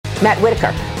Matt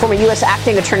Whitaker, former U.S.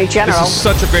 Acting Attorney General. This is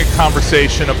such a great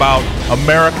conversation about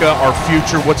America, our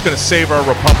future, what's going to save our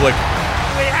republic.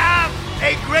 We have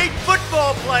a great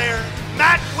football player.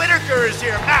 Matt Whitaker is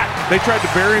here. Matt. They tried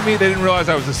to bury me. They didn't realize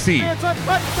I was a seed. It's a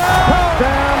touchdown.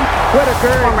 Pam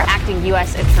Whitaker. Former acting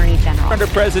U.S. Attorney General. Under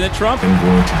President Trump. I'm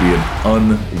going to be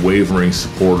an unwavering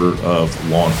supporter of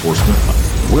law enforcement.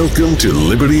 Welcome to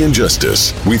Liberty and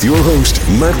Justice with your host,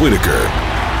 Matt Whitaker.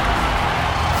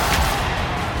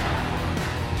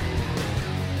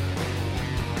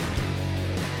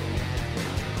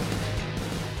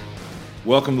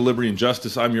 Welcome to Liberty and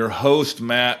Justice. I'm your host,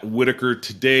 Matt Whitaker.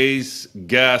 Today's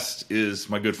guest is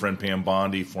my good friend Pam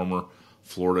Bondi, former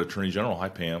Florida Attorney General. Hi,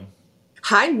 Pam.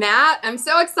 Hi, Matt. I'm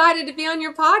so excited to be on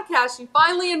your podcast. You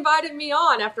finally invited me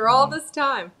on after all this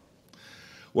time.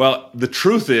 Well, the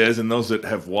truth is, and those that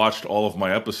have watched all of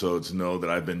my episodes know that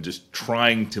I've been just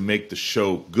trying to make the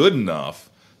show good enough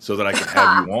so that I can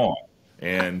have you on.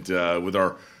 And with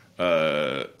our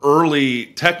early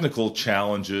technical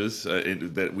challenges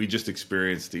that we just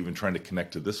experienced, even trying to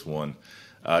connect to this one,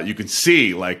 you can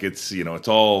see like it's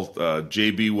all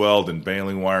JB Weld and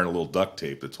baling wire and a little duct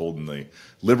tape that's holding the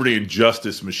Liberty and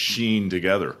Justice machine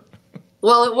together.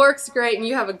 Well, it works great, and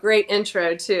you have a great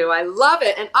intro, too. I love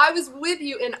it. And I was with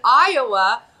you in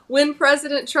Iowa when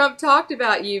President Trump talked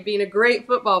about you being a great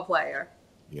football player.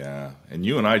 Yeah, and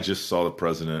you and I just saw the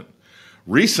president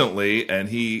recently, and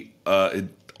he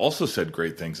also said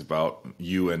great things about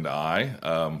you and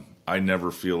I. I never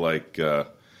feel like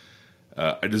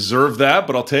I deserve that,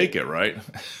 but I'll take it, right?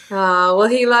 Well,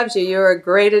 he loves you. You're a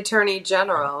great attorney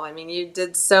general. I mean, you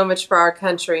did so much for our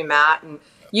country, Matt, and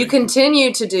you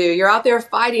continue to do. You're out there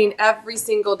fighting every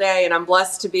single day, and I'm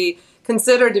blessed to be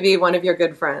considered to be one of your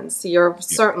good friends. You're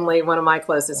certainly one of my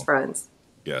closest friends.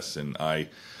 Yes, and I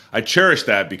cherish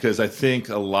that because I think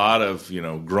a lot of,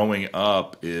 growing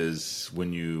up is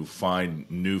when you find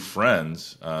new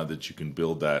friends that you can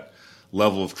build that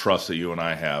level of trust that you and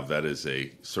I have. That is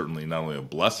certainly not only a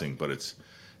blessing, but it's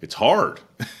hard.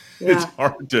 Yeah. It's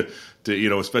hard to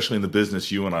especially in the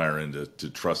business you and I are in, to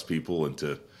trust people and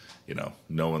to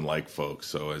know and like folks.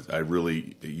 So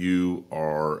you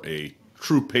are a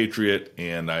true patriot,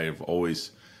 and I have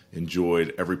always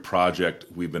enjoyed every project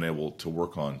we've been able to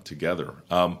work on together.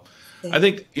 I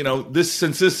think,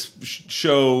 since this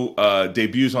show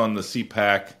debuts on the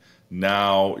CPAC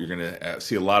now, you're going to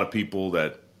see a lot of people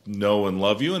that know and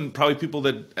love you, and probably people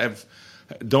that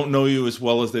don't know you as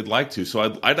well as they'd like to.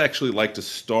 So I'd actually like to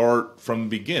start from the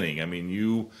beginning. I mean,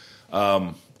 you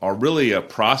are really a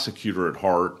prosecutor at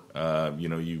heart.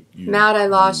 Matt, I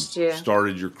lost you.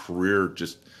 Started your career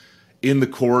just in the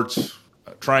courts,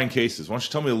 trying cases. Why don't you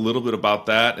tell me a little bit about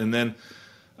that, and then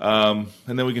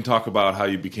we can talk about how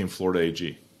you became Florida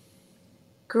AG.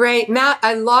 Great. Matt,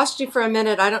 I lost you for a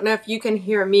minute. I don't know if you can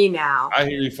hear me now. I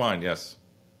hear you fine, yes.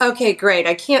 Okay, great.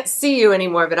 I can't see you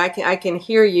anymore, but I can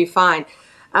hear you fine.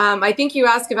 I think you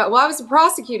asked about, I was a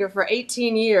prosecutor for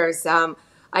 18 years.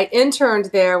 I interned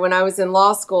there when I was in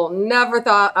law school, never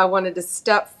thought I wanted to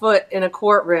step foot in a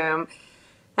courtroom,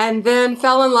 and then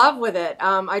fell in love with it.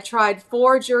 I tried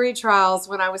 4 jury trials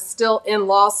when I was still in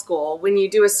law school. When you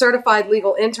do a certified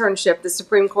legal internship, the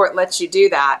Supreme Court lets you do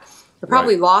that. I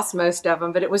probably lost most of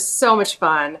them, but it was so much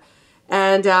fun.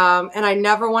 And I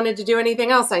never wanted to do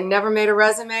anything else. I never made a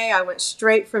resume. I went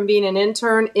straight from being an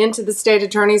intern into the state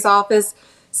attorney's office,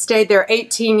 stayed there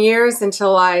 18 years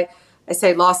until I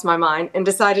lost my mind and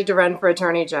decided to run for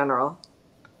attorney general.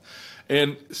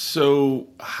 And so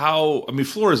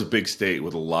Florida is a big state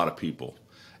with a lot of people.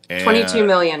 And 22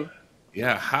 million.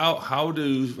 Yeah. How do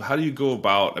you go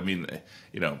about,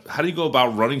 how do you go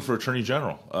about running for attorney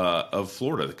general of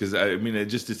Florida? Because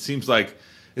it seems like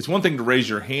it's one thing to raise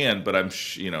your hand, but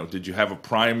did you have a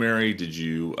primary? Did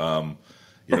you,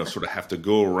 sort of have to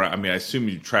go around? I assume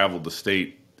you traveled the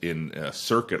state in a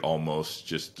circuit almost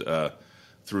just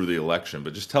through the election,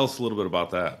 but just tell us a little bit about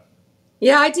that.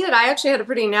 Yeah, I did. I actually had a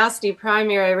pretty nasty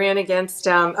primary. I ran against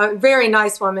a very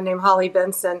nice woman named Holly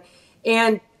Benson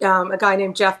and a guy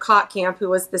named Jeff Kottkamp, who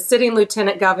was the sitting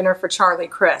lieutenant governor for Charlie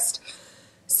Crist.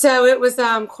 So it was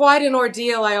quite an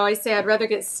ordeal. I always say I'd rather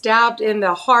get stabbed in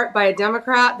the heart by a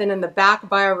Democrat than in the back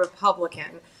by a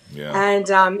Republican. Yeah.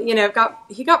 And,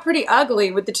 he got pretty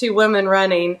ugly with the 2 women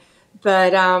running.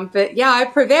 But yeah, I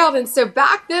prevailed. And so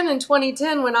back then in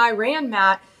 2010, when I ran,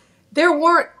 Matt,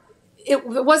 it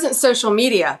wasn't social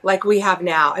media like we have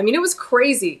now. It was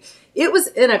crazy. It was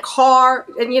in a car,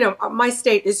 and my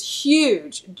state is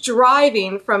huge,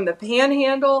 driving from the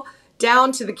Panhandle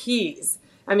down to the Keys.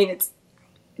 It's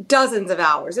dozens of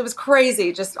hours. It was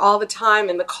crazy, just all the time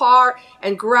in the car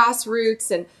and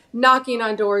grassroots and knocking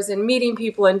on doors and meeting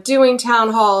people and doing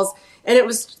town halls. And it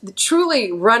was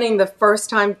truly running the first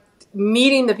time,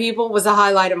 meeting the people was a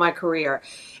highlight of my career.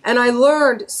 And I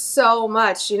learned so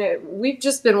much. We've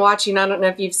just been watching, I don't know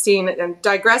if you've seen it, I'm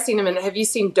digressing a minute. Have you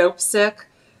seen Dope Sick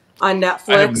on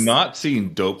Netflix? I have not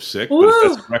seen Dope Sick, but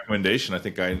if that's a recommendation, I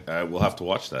think I will have to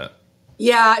watch that.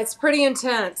 Yeah, it's pretty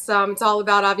intense. It's all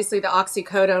about, obviously, the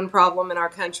oxycodone problem in our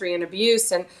country and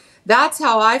abuse. And that's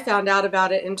how I found out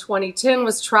about it in 2010,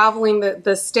 was traveling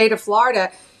the state of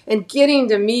Florida and getting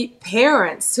to meet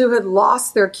parents who had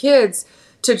lost their kids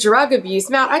to drug abuse.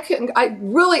 Matt, I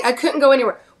couldn't go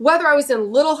anywhere. Whether I was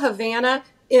in Little Havana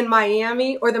in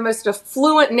Miami or the most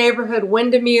affluent neighborhood,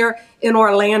 Windermere in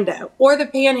Orlando, or the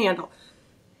Panhandle,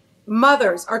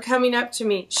 mothers are coming up to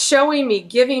me, showing me,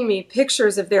 giving me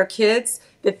pictures of their kids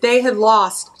that they had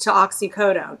lost to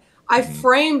oxycodone. I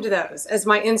framed those as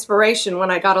my inspiration when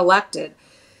I got elected.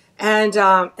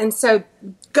 And so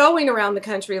going around the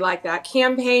country like that,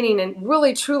 campaigning and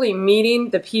really truly meeting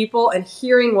the people and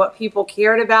hearing what people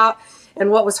cared about and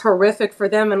what was horrific for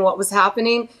them and what was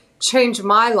happening changed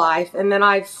my life. And then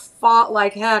I fought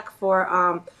like heck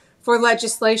for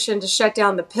legislation to shut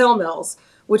down the pill mills,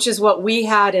 which is what we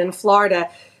had in Florida.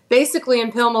 Basically,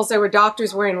 in pill mills, there were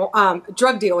doctors wearing,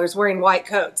 drug dealers wearing white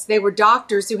coats. They were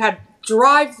doctors who had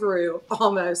drive-through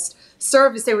almost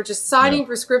service. They were just signing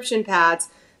prescription pads.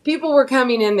 People were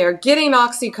coming in there, getting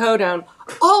oxycodone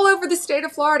all over the state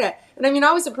of Florida. And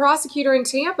I was a prosecutor in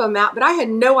Tampa, Matt, but I had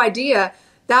no idea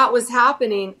that was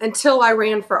happening until I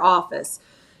ran for office.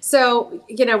 So,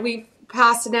 we've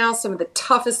passed now some of the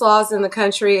toughest laws in the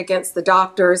country against the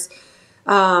doctors,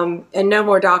 and no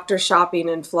more doctor shopping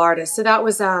in Florida. So that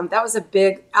was a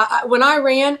big, when I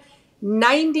ran,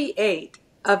 98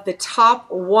 of the top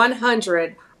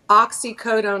 100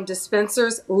 oxycodone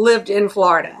dispensers lived in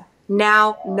Florida.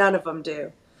 Now none of them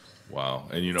do. Wow.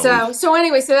 And so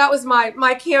anyway, so that was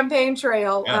my campaign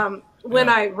trail when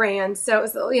I ran. So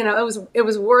it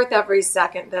was worth every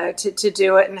second though to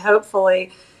do it, and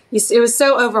hopefully it was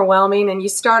so overwhelming. And you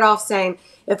start off saying,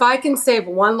 if I can save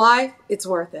one life, it's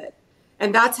worth it.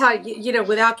 And that's how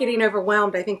without getting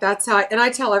overwhelmed, I think that's how. And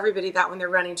I tell everybody that when they're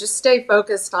running, just stay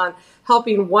focused on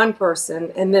helping one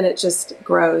person, and then it just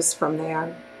grows from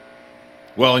there.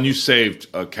 Well, and you saved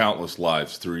countless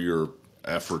lives through your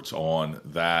efforts on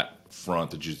that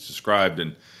front that you just described.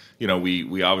 And,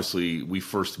 we obviously, we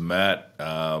first met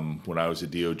when I was at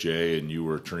DOJ and you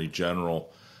were Attorney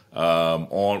General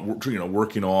on,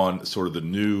 working on sort of the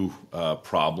new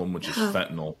problem, which is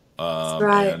fentanyl. That's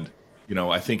right. And,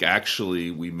 I think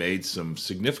actually we made some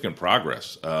significant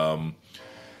progress. But,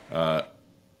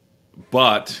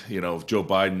 Joe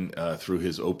Biden, through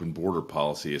his open border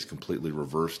policy, has completely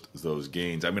reversed those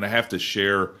gains. I have to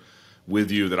share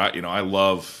with you that I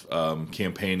love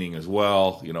campaigning as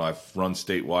well. I've run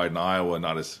statewide in Iowa,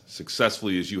 not as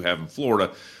successfully as you have in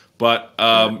Florida. But,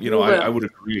 I would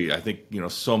agree. I think,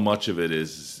 so much of it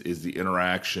is the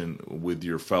interaction with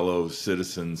your fellow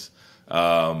citizens.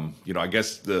 I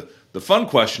guess the fun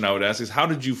question I would ask is, how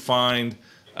did you find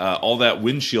all that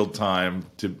windshield time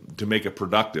to make it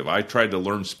productive? I tried to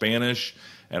learn Spanish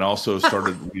and also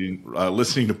started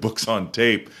listening to books on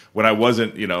tape when I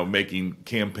wasn't, making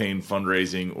campaign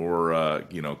fundraising or,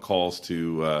 calls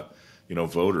to,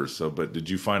 voters. So, but did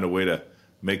you find a way to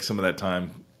make some of that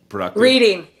time productive?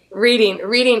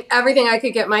 Reading everything I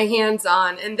could get my hands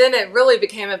on. And then it really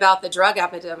became about the drug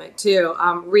epidemic too.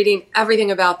 Reading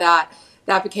everything about that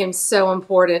became so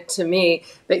important to me.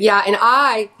 But yeah, and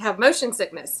I have motion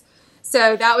sickness.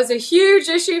 So that was a huge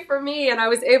issue for me. And I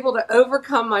was able to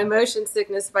overcome my motion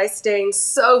sickness by staying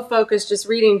so focused, just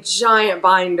reading giant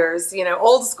binders,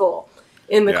 old school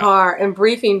in the car, and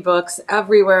briefing books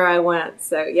everywhere I went.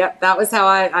 So yep, that was how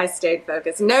I stayed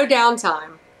focused. No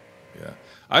downtime. Yeah.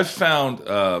 I've found,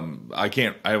 I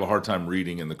have a hard time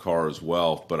reading in the car as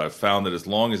well, but I've found that as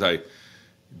long as I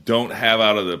don't have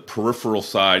out of the peripheral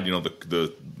side,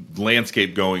 the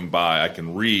landscape going by, I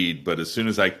can read, but as soon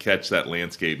as I catch that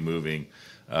landscape moving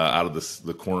out of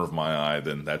the corner of my eye,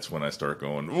 then that's when I start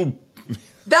going, ooh.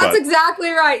 That's exactly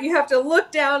right. You have to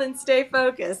look down and stay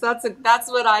focused. That's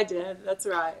what I did. That's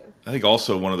right. I think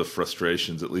also one of the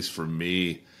frustrations, at least for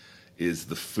me, is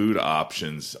the food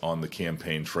options on the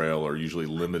campaign trail are usually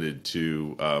limited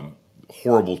to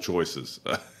horrible choices.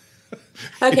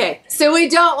 Okay, so we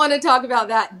don't want to talk about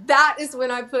that. That is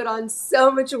when I put on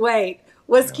so much weight,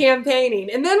 was campaigning.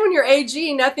 And then when you're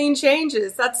AG, nothing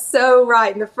changes. That's so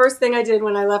right. And the first thing I did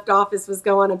when I left office was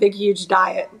go on a big, huge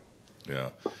diet. Yeah.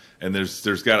 And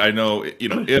there's got, I know,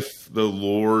 if the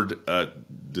Lord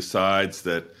decides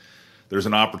that there's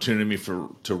an opportunity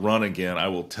to run again, I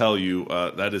will tell you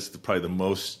that is probably the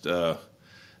most the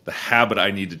habit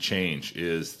I need to change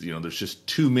is there's just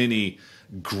too many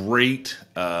great,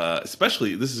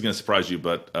 especially this is going to surprise you,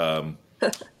 but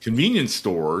convenience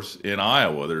stores in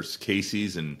Iowa. There's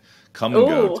Casey's and Come and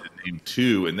Go to name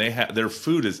two, and their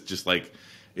food is just like.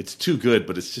 It's too good,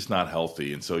 but it's just not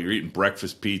healthy. And so you're eating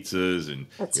breakfast pizzas and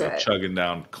chugging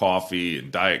down coffee and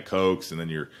Diet Cokes, and then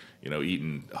you're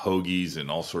eating hoagies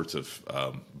and all sorts of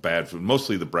bad food.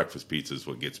 Mostly the breakfast pizza is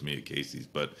what gets me at Casey's.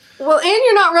 But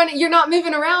and you're not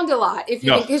moving around a lot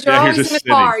because you're always in the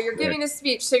car. You're giving a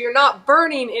speech, so you're not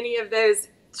burning any of those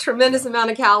tremendous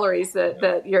amount of calories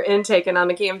that you're intaking on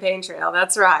the campaign trail.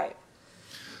 That's right.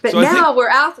 But so now we're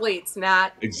athletes,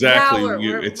 Matt. Exactly. Now we're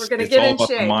going to get in shape.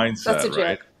 The mindset, that's a joke.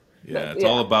 Right? Yeah, it's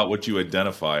all about what you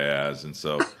identify as. And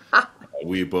so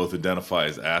we both identify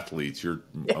as athletes. You're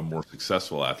a more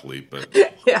successful athlete, but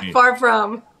far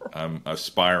from. I'm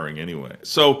aspiring anyway.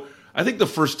 So I think the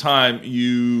first time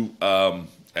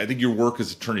I think your work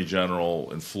as Attorney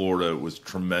General in Florida was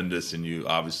tremendous, and you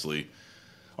obviously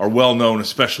are well known,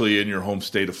 especially in your home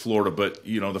state of Florida. But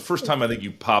the first time I think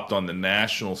you popped on the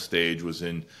national stage was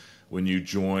when you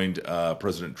joined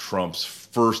President Trump's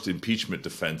first impeachment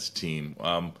defense team.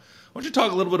 Why don't you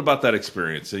talk a little bit about that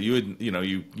experience? So you had,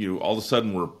 you all of a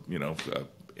sudden were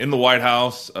in the White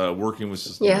House working with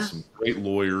some great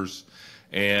lawyers,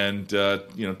 and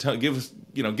give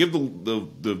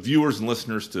the viewers and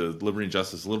listeners to Liberty and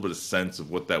Justice a little bit of sense of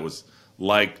what that was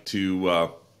like to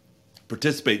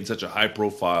participate in such a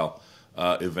high-profile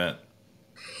event.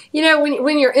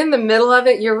 When you're in the middle of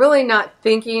it, you're really not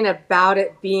thinking about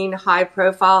it being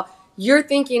high-profile. You're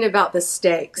thinking about the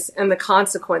stakes and the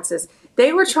consequences.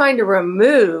 They were trying to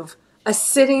remove a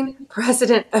sitting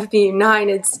president of the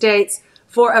United States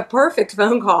for a perfect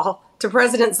phone call to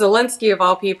President Zelensky, of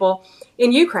all people,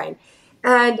 in Ukraine.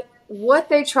 And what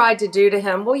they tried to do to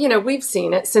him, we've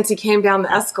seen it since he came down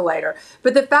the escalator.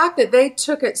 But the fact that they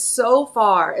took it so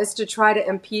far as to try to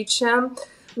impeach him,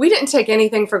 we didn't take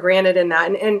anything for granted in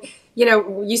that. And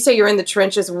you say you're in the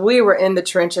trenches. We were in the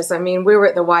trenches. I mean, we were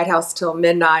at the White House till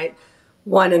midnight,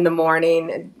 1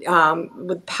 a.m,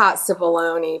 with Pat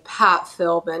Cipollone, Pat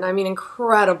Philbin. I mean,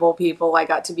 incredible people I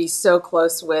got to be so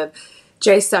close with.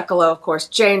 Jay Sekulow, of course,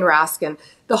 Jane Raskin,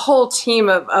 the whole team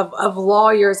of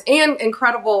lawyers and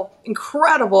incredible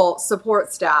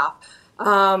support staff.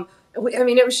 It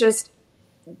was just,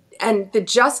 and the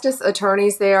justice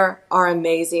attorneys there are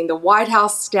amazing. The White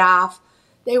House staff,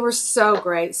 they were so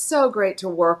great to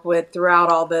work with throughout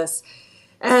all this.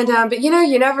 And, but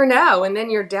you never know. And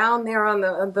then you're down there on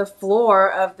the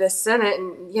floor of the Senate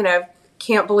and,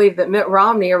 can't believe that Mitt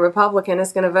Romney, a Republican,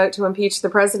 is going to vote to impeach the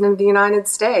President of the United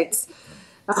States.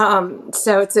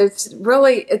 So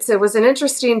it was an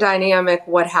interesting dynamic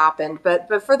what happened, but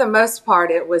for the most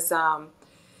part it was good.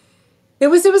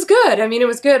 I mean, it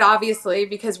was good obviously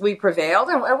because we prevailed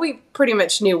and we pretty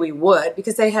much knew we would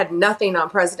because they had nothing on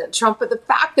President Trump, but the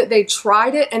fact that they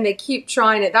tried it and they keep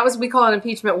trying it, we call it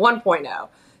impeachment 1.0.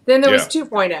 Then there was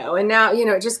 2.0 and now,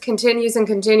 it just continues and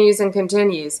continues and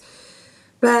continues.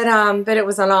 But it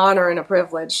was an honor and a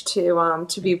privilege to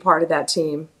be part of that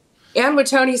team. And when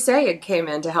Tony Sayegh came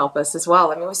in to help us as well.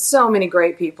 I mean, there was so many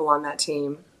great people on that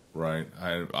team. Right.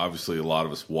 Obviously, a lot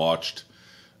of us watched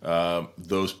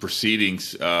those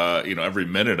proceedings, every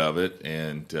minute of it.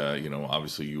 And,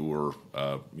 obviously your,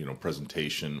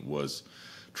 presentation was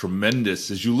tremendous.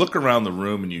 As you look around the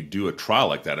room and you do a trial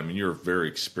like that, I mean, you're a very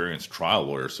experienced trial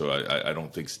lawyer, so I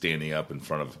don't think standing up in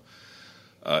front of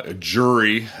a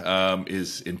jury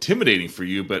is intimidating for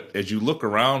you. But as you look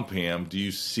around, Pam, do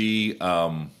you see...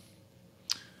 do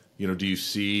you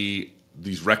see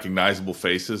these recognizable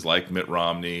faces like Mitt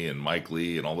Romney and Mike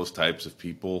Lee and all those types of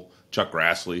people, Chuck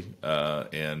Grassley,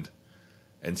 and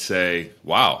say,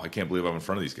 wow, I can't believe I'm in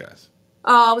front of these guys?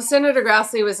 Oh, Senator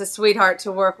Grassley was a sweetheart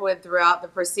to work with throughout the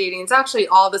proceedings. Actually,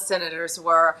 all the senators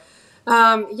were.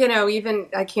 Even,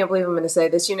 I can't believe I'm going to say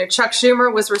this, Chuck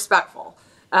Schumer was respectful.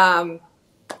 It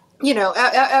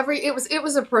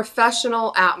was a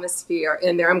professional atmosphere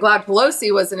in there. I'm glad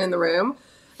Pelosi wasn't in the room.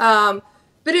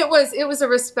 But it was a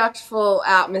respectful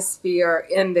atmosphere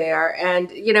in there.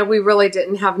 And, we really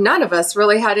none of us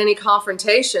really had any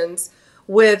confrontations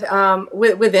with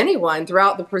anyone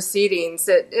throughout the proceedings.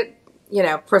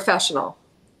 Professional.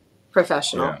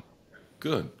 Yeah.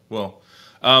 Good. Well,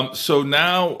 so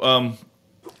now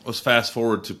let's fast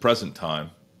forward to present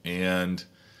time. And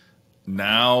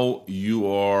now you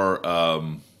are,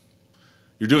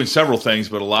 you're doing several things,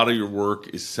 but a lot of your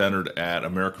work is centered at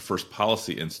America First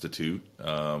Policy Institute,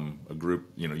 a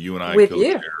group, you and I With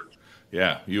co-chair. you.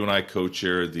 Yeah, you and I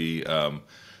co-chair the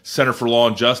Center for Law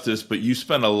and Justice, but you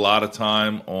spend a lot of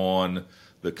time on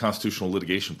the Constitutional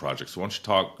Litigation Project. So why don't you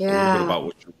talk a little bit about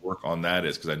what your work on that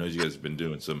is, because I know you guys have been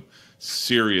doing some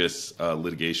serious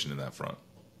litigation in that front.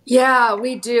 Yeah,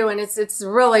 we do, and it's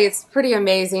pretty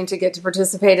amazing to get to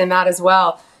participate in that as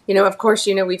well. Of course,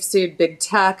 we've sued big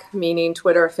tech, meaning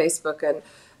Twitter, Facebook,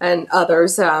 and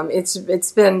others.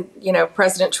 It's been,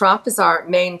 President Trump is our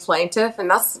main plaintiff, and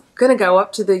that's going to go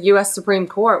up to the U.S. Supreme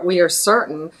Court. We are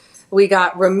certain. We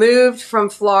got removed from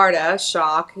Florida,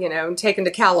 shock, and taken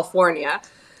to California.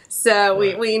 So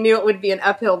we knew it would be an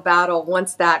uphill battle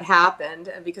once that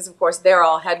happened, because, of course, they're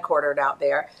all headquartered out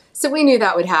there. So we knew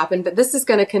that would happen. But this is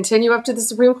going to continue up to the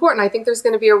Supreme Court, and I think there's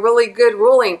going to be a really good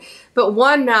ruling. But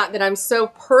one, Matt, that I'm so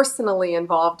personally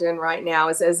involved in right now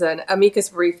is an amicus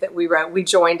brief that we wrote. We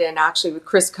joined in, actually, with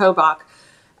Chris Kobach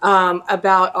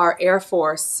about our Air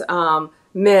Force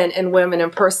men and women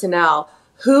and personnel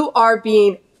who are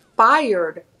being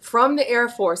fired from the Air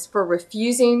Force for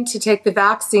refusing to take the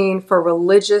vaccine for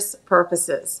religious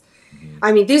purposes.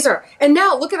 I mean, and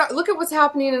now look at what's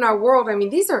happening in our world. I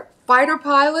mean, these are fighter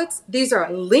pilots. These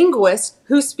are linguists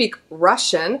who speak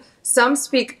Russian. Some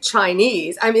speak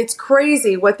Chinese. I mean, it's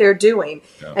crazy what they're doing.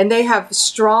 Yeah. And they have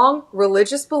strong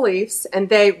religious beliefs, and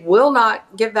they will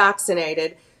not get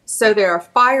vaccinated. So they're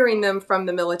firing them from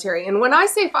the military. And when I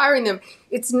say firing them,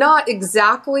 it's not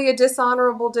exactly a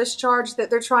dishonorable discharge that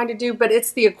they're trying to do, but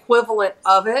it's the equivalent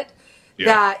of it,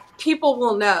 that people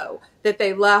will know that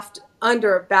they left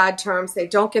under bad terms. They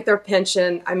don't get their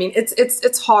pension. I mean,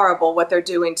 it's horrible what they're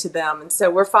doing to them. And so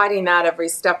we're fighting that every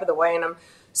step of the way. And I'm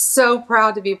so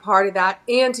proud to be part of that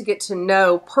and to get to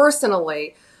know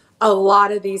personally a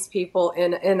lot of these people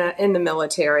in the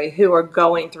military who are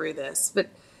going through this. But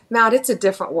Matt, it's a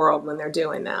different world when they're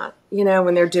doing that,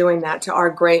 when they're doing that to our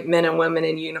great men and women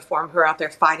in uniform who are out there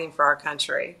fighting for our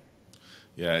country.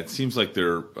 Yeah, it seems like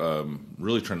they're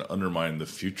really trying to undermine the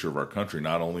future of our country,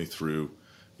 not only through,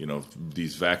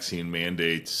 these vaccine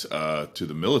mandates to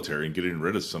the military and getting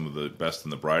rid of some of the best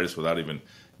and the brightest without even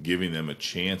giving them a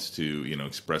chance to,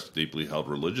 express deeply held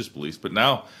religious beliefs. But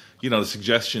now, the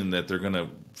suggestion that they're going to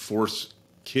force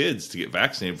kids to get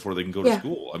vaccinated before they can go to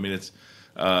school. I mean, it's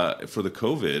for the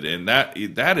COVID, and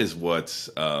that is what's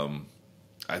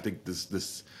I think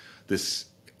this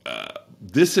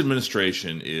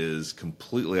administration is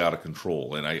completely out of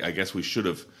control, and I guess we should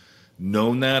have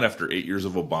known that after 8 years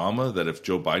of Obama, that if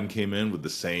Joe Biden came in with the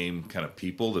same kind of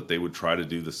people, that they would try to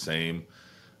do the same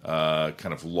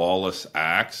kind of lawless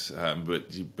acts. But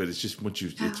it's just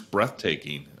it's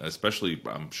breathtaking, especially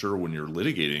I'm sure when you're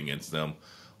litigating against them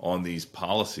on these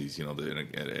policies,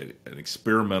 an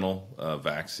experimental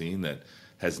vaccine that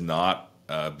has not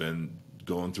been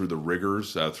going through the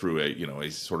rigors through a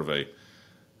sort of an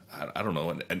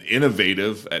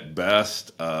innovative at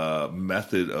best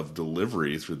method of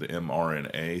delivery through the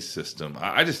mRNA system.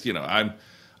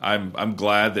 I'm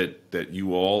glad that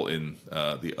you all in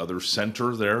the other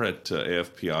center there at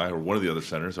AFPI, or one of the other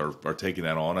centers, are taking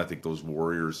that on. I think those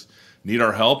warriors need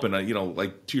our help, and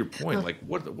like to your point, like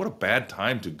what a bad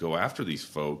time to go after these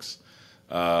folks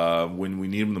when we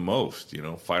need them the most.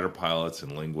 Fighter pilots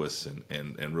and linguists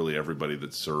and really everybody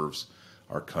that serves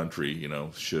our country,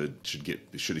 should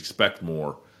expect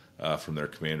more from their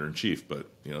commander in chief. But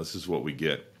this is what we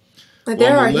get. But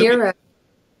they're our heroes.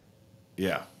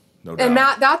 Yeah. No doubt. And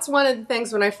that's one of the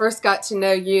things when I first got to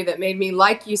know you that made me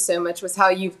like you so much was how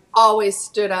you've always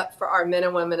stood up for our men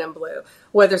and women in blue,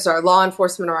 whether it's our law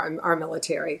enforcement or our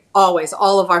military, always,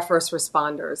 all of our first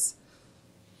responders.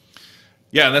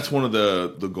 Yeah, and that's one of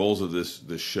the goals of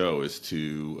this show is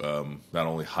to not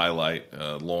only highlight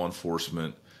law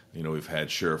enforcement. We've had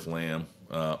Sheriff Lamb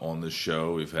on this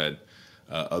show. We've had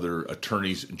other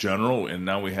attorneys general, and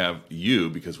now we have you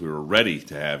because we were ready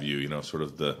to have you. Sort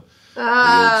of the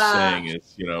old saying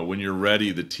is, when you're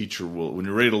ready, when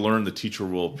you're ready to learn, the teacher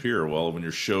will appear. Well, when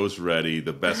your show's ready,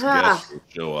 the best guest will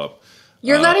show up.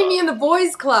 You're letting me in the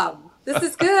boys' club. This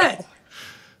is good.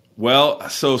 Well,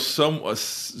 so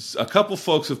a couple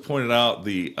folks have pointed out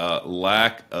the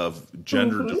lack of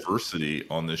gender diversity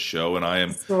on this show, and I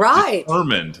am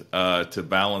determined to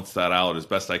balance that out as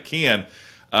best I can.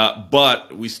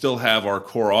 But we still have our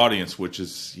core audience, which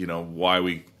is why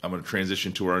I'm going to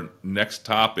transition to our next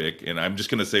topic, and I'm just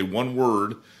going to say one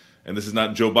word, and this is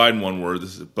not Joe Biden one word.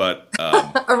 But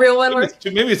a real one word.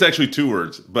 Maybe it's actually two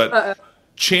words. But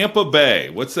Champa Bay,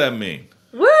 what's that mean?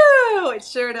 Woo! It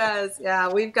sure does. Yeah,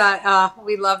 we've got.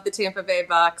 We love the Tampa Bay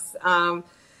Bucks.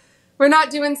 we're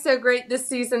not doing so great this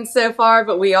season so far,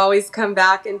 but we always come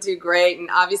back and do great.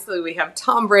 And obviously we have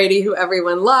Tom Brady, who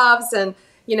everyone loves. And,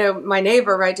 my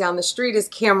neighbor right down the street is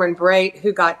Cameron Brate,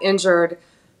 who got injured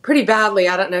pretty badly.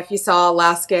 I don't know if you saw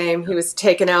last game. He was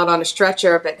taken out on a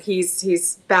stretcher, but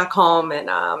he's back home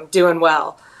and doing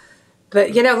well.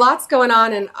 But, lots going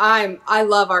on. And I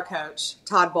love our coach,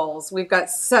 Todd Bowles. We've got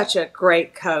such a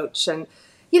great coach. And,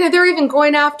 they're even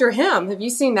going after him. Have you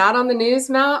seen that on the news,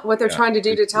 Matt? What they're trying to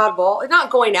do to Todd Bowles? Not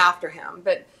going after him,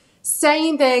 but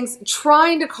saying things,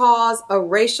 trying to cause a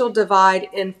racial divide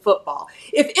in football.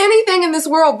 If anything in this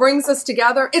world brings us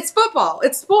together, it's football.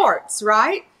 It's sports,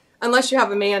 right? Unless you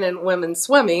have a man and women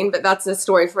swimming, but that's a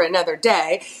story for another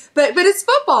day. But it's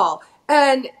football.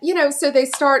 And, so they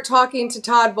start talking to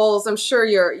Todd Bowles. I'm sure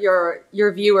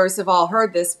your viewers have all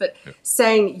heard this, but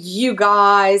saying you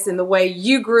guys and the way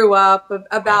you grew up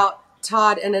about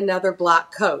Todd and another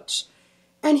black coach.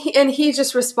 And he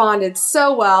just responded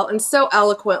so well and so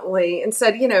eloquently and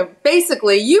said,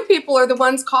 basically, you people are the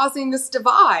ones causing this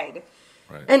divide.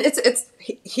 Right. And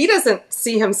he doesn't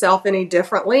see himself any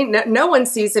differently. No one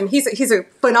sees him. He's a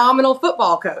phenomenal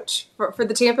football coach for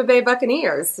the Tampa Bay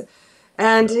Buccaneers.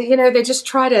 And, they just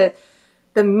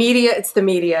the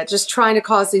media just trying to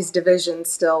cause these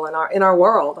divisions still in our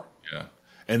world. Yeah.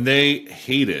 And they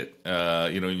hate it.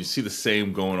 You see the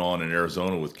same going on in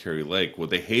Arizona with Kerry Lake. Well,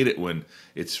 they hate it when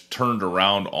it's turned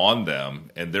around on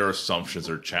them and their assumptions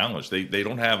are challenged. They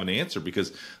don't have an answer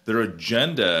because their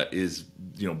agenda is,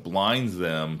 blinds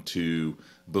them to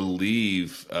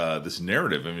believe this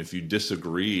narrative. I mean, if you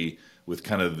disagree with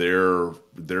kind of their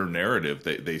narrative,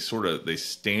 they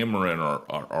stammer and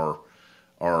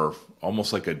are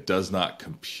almost like a does not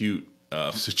compute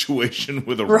situation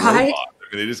with a robot.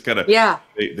 They just kind of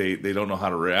they don't know how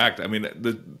to react. I mean,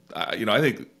 I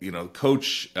think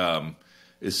Coach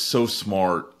is so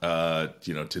smart,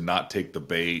 to not take the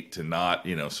bait, to not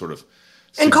sort of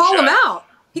and call him out.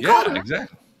 He called him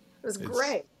exactly. It was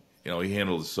great. He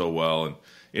handled it so well, and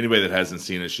anybody that hasn't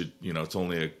seen it should. It's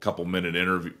only a couple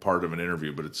minute part of an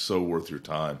interview, but it's so worth your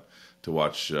time to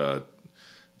watch.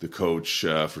 The coach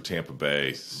for Tampa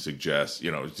Bay suggests,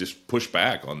 just push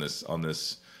back on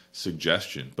this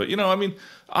suggestion. But,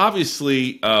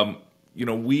 obviously,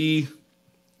 we,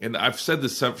 and I've said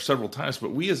this several times,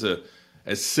 but we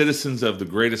as citizens of the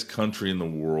greatest country in the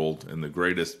world and the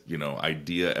greatest,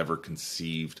 idea ever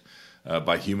conceived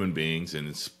by human beings, and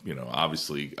it's,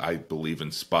 obviously, I believe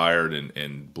inspired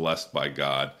and blessed by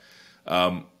God,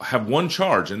 have one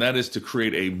charge, and that is to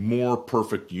create a more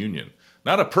perfect union.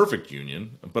 Not a perfect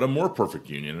union, but a more perfect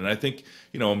union. And I think,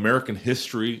 American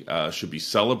history should be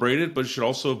celebrated, but it should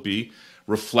also be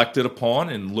reflected upon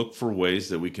and look for ways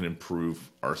that we can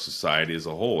improve our society as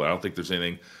a whole. I don't think there's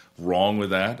anything wrong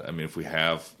with that. I mean, if we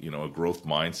have, a growth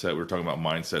mindset, we were talking about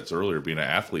mindsets earlier, being an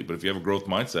athlete, but if you have a growth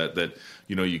mindset that,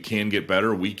 you can get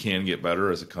better, we can get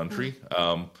better as a country.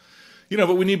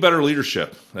 But we need better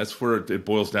leadership. That's where it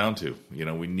boils down to.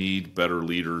 We need better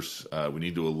leaders. We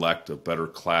need to elect a better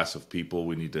class of people.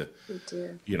 We need to,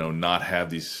 not have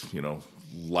these,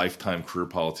 lifetime career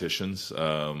politicians,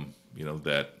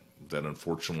 that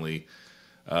unfortunately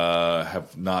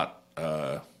have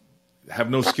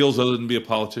no skills other than be a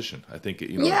politician. I think,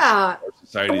 our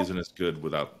society isn't as good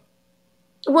without.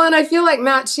 Well, and I feel like,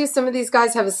 Matt, some of these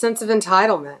guys have a sense of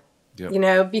entitlement.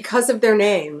 Yep. Because of their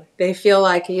name, they feel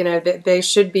like, that they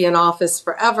should be in office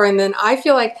forever. And then I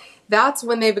feel like that's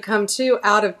when they become too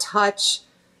out of touch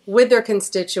with their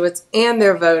constituents and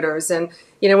their voters. And,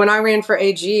 when I ran for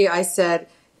AG, I said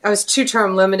I was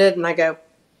 2-term limited, and I go,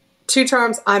 2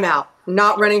 terms, I'm out,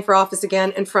 not running for office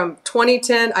again. And from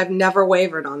 2010, I've never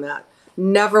wavered on that,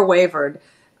 never wavered.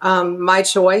 My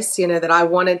choice, that I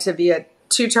wanted to be a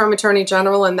 2-term attorney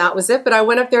general, and that was it. But I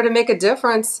went up there to make a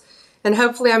difference. And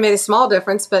hopefully I made a small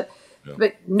difference, but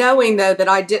knowing, though, that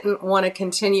I didn't want to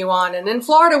continue on. And in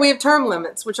Florida, we have term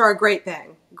limits, which are a great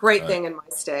thing in my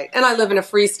state. And I live in a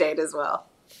free state as well.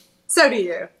 So do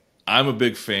you. I'm a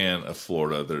big fan of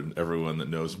Florida. Everyone that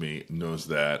knows me knows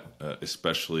that,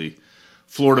 especially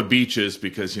Florida beaches,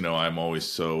 because, I'm always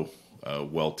so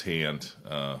well-tanned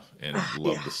and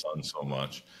love the sun so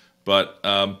much. But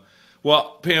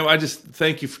well, Pam, I just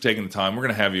thank you for taking the time. We're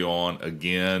going to have you on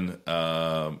again,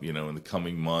 in the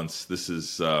coming months. This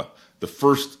is the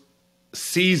first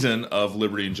season of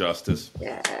Liberty and Justice.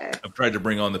 Yeah. I've tried to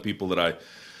bring on the people that I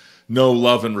know,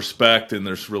 love, and respect, and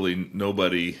there's really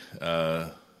nobody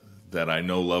that I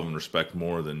know, love, and respect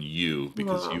more than you,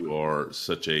 because you are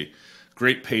such a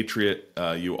great patriot.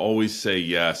 You always say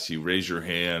yes. You raise your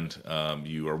hand.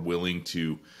 You are willing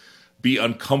to be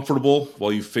uncomfortable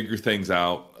while you figure things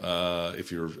out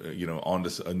if you're on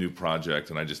this a new project,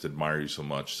 and I just admire you so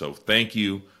much. So thank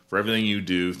you for everything you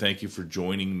do. Thank you for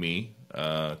joining me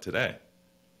today.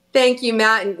 Thank you,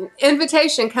 Matt. And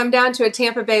invitation, come down to a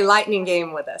Tampa Bay Lightning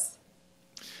game with us.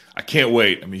 I can't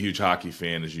wait. I'm a huge hockey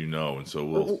fan, as you know, and so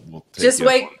we'll take just you.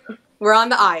 Wait. We're on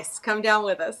the ice. Come down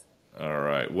with us. All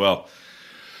right. Well,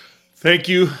 thank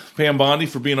you, Pam Bondi,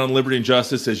 for being on Liberty and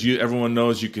Justice. As everyone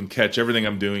knows, you can catch everything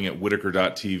I'm doing at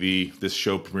Whitaker.tv. This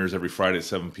show premieres every Friday at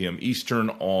 7 p.m.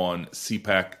 Eastern on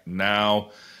CPAC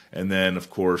Now. And then, of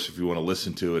course, if you want to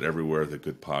listen to it, everywhere that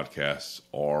good podcasts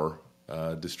are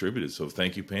distributed. So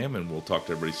thank you, Pam, and we'll talk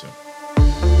to everybody soon.